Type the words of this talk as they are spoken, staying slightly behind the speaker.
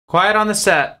Quiet on the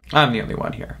set. I'm the only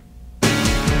one here.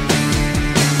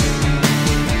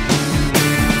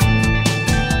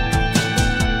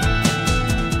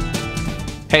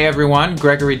 Hey everyone,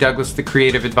 Gregory Douglas, the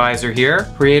Creative Advisor here.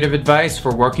 Creative advice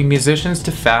for working musicians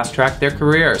to fast-track their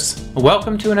careers.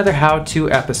 Welcome to another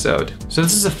how-to episode. So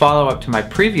this is a follow-up to my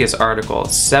previous article,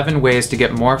 7 ways to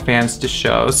get more fans to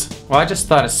shows. Well, I just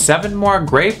thought of 7 more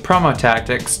great promo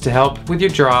tactics to help with your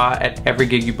draw at every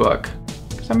gig you book.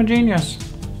 Because I'm a genius.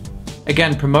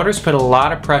 Again, promoters put a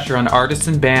lot of pressure on artists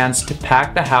and bands to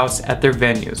pack the house at their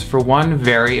venues for one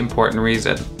very important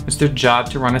reason. It's their job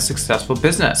to run a successful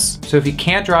business. So if you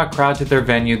can't draw a crowd to their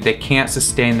venue, they can't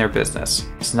sustain their business.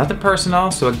 It's nothing personal,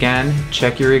 so again,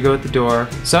 check your ego at the door.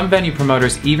 Some venue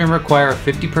promoters even require a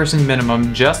 50-person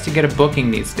minimum just to get a booking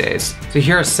these days. So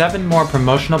here are 7 more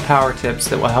promotional power tips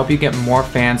that will help you get more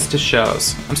fans to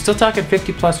shows. I'm still talking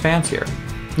 50+ fans here.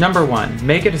 Number 1,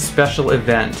 make it a special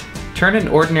event. Turn an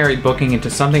ordinary booking into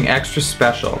something extra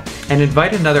special and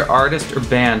invite another artist or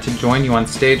band to join you on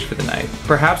stage for the night.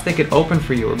 Perhaps they could open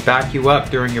for you or back you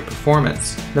up during your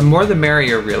performance. The more the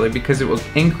merrier really, because it will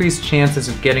increase chances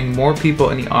of getting more people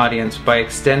in the audience by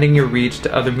extending your reach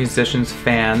to other musicians,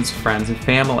 fans, friends, and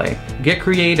family. Get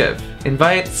creative.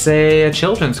 Invite, say, a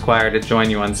children's choir to join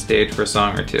you on stage for a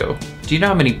song or two. Do you know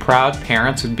how many proud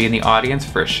parents would be in the audience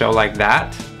for a show like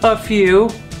that? A few.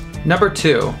 Number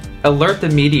 2. Alert the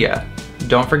media.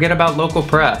 Don't forget about local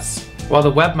press. While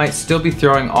the web might still be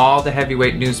throwing all the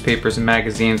heavyweight newspapers and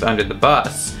magazines under the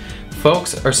bus,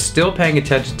 folks are still paying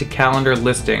attention to calendar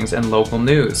listings and local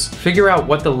news. Figure out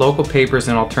what the local papers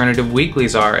and alternative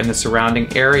weeklies are in the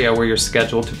surrounding area where you're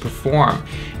scheduled to perform,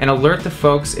 and alert the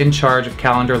folks in charge of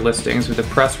calendar listings with a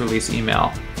press release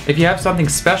email. If you have something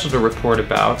special to report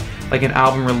about, like an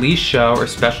album release show or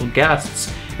special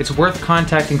guests, it's worth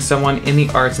contacting someone in the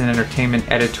arts and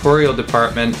entertainment editorial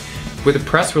department with a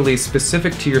press release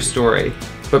specific to your story,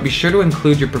 but be sure to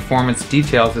include your performance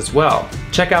details as well.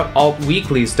 Check out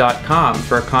altweeklies.com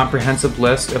for a comprehensive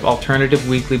list of alternative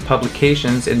weekly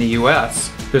publications in the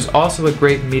US. There's also a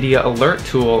great media alert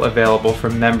tool available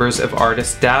from members of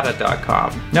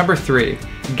artistdata.com. Number 3,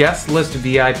 guest list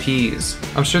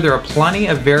VIPs. I'm sure there are plenty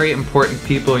of very important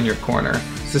people in your corner.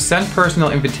 So send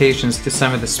personal invitations to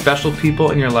some of the special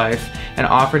people in your life and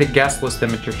offer to guest list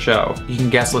them at your show. You can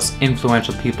guest list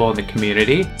influential people in the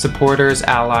community, supporters,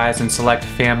 allies, and select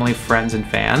family, friends, and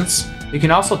fans. You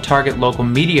can also target local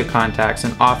media contacts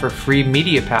and offer free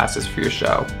media passes for your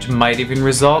show, which might even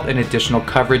result in additional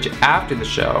coverage after the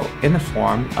show in the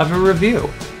form of a review.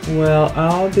 Well,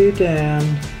 I'll be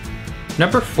damned.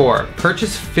 Number 4,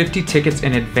 purchase 50 tickets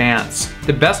in advance.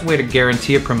 The best way to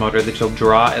guarantee a promoter that you'll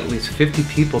draw at least 50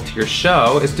 people to your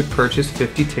show is to purchase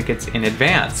 50 tickets in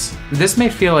advance. This may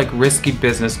feel like risky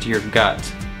business to your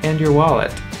gut and your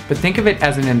wallet, but think of it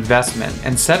as an investment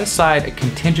and set aside a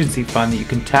contingency fund that you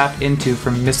can tap into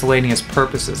for miscellaneous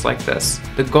purposes like this.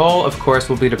 The goal, of course,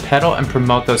 will be to peddle and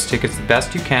promote those tickets the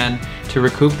best you can to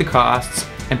recoup the costs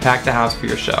and pack the house for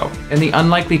your show. In the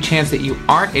unlikely chance that you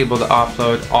aren't able to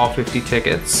offload all 50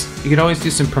 tickets, you can always do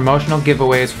some promotional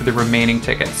giveaways for the remaining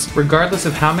tickets. Regardless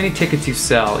of how many tickets you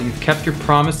sell, you've kept your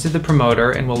promise to the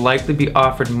promoter and will likely be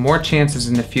offered more chances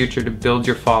in the future to build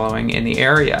your following in the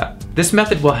area. This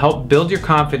method will help build your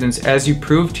confidence as you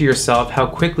prove to yourself how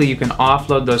quickly you can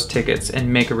offload those tickets and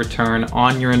make a return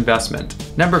on your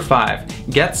investment. Number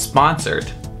 5, get sponsored.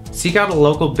 Seek out a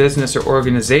local business or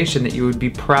organization that you would be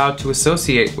proud to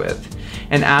associate with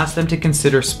and ask them to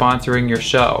consider sponsoring your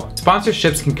show.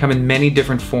 Sponsorships can come in many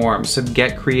different forms, so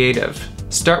get creative.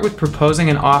 Start with proposing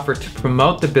an offer to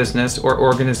promote the business or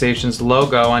organization's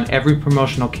logo on every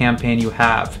promotional campaign you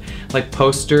have, like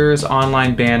posters,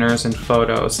 online banners and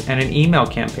photos, and in email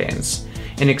campaigns.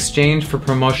 In exchange for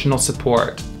promotional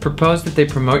support, propose that they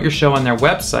promote your show on their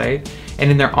website and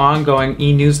in their ongoing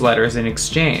e-newsletters in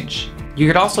exchange. You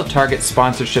could also target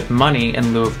sponsorship money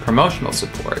in lieu of promotional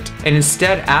support, and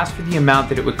instead ask for the amount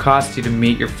that it would cost you to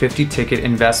meet your 50-ticket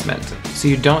investment, so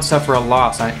you don't suffer a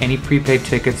loss on any prepaid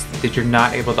tickets that you're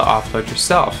not able to offload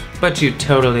yourself. But you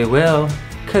totally will,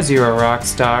 cause you're a rock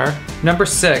star. Number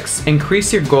 6,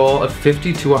 increase your goal of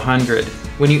 50 to 100.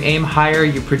 When you aim higher,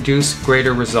 you produce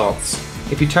greater results.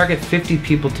 If you target 50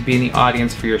 people to be in the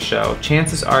audience for your show,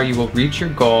 chances are you will reach your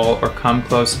goal or come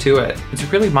close to it. It's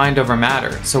really mind over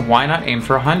matter, so why not aim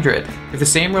for 100? If the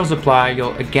same rules apply,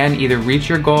 you'll again either reach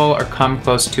your goal or come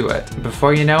close to it.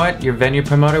 Before you know it, your venue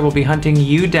promoter will be hunting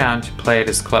you down to play at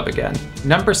his club again.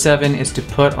 Number 7 is to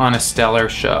put on a stellar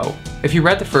show. If you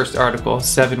read the first article,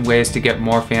 7 ways to get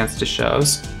more fans to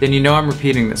shows, then you know I'm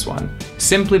repeating this one.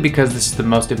 simply because this is the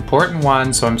most important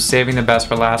one, so I'm saving the best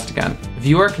for last again. If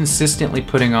you are consistently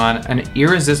putting on an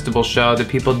irresistible show that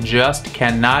people just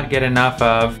cannot get enough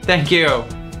of, thank you.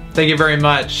 Thank you very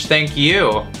much. Thank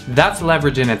you. That's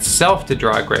leverage in itself to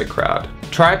draw a great crowd.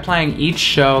 Try playing each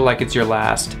show like it's your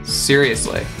last,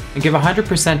 seriously, and give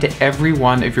 100% to every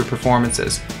one of your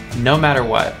performances, no matter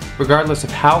what. Regardless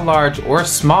of how large or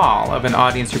small of an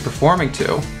audience you're performing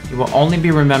to, you will only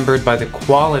be remembered by the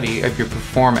quality of your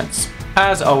performance.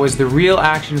 As always, the real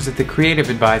action is at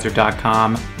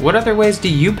thecreativeadvisor.com. What other ways do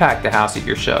you pack the house at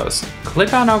your shows?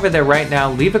 Click on over there right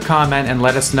now, leave a comment, and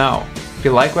let us know. If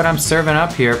you like what I'm serving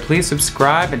up here, please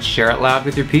subscribe and share it loud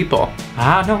with your people.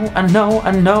 I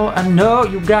know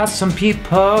you got some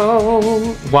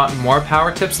people. Want more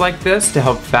power tips like this to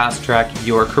help fast track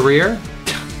your career?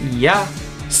 Yeah.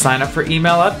 Sign up for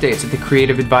email updates at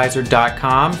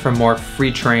thecreativeadvisor.com for more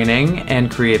free training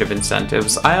and creative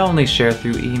incentives. I only share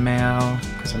through email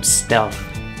because I'm stealth.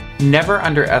 Never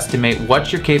underestimate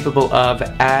what you're capable of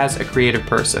as a creative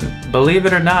person. Believe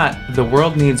it or not, the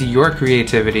world needs your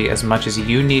creativity as much as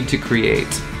you need to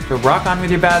create. So rock on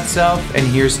with your bad self, and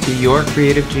here's to your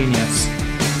creative genius.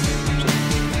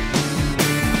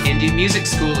 Indie Music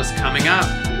School is coming up.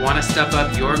 Want to step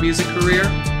up your music career?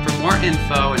 For more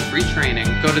info and free training,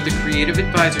 go to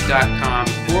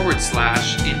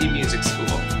thecreativeadvisor.com/Indie Music School.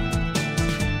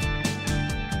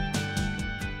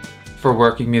 For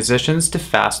working musicians to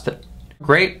fast.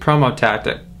 Great promo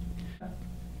tactic.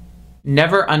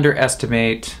 Never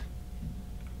underestimate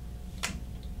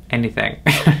anything.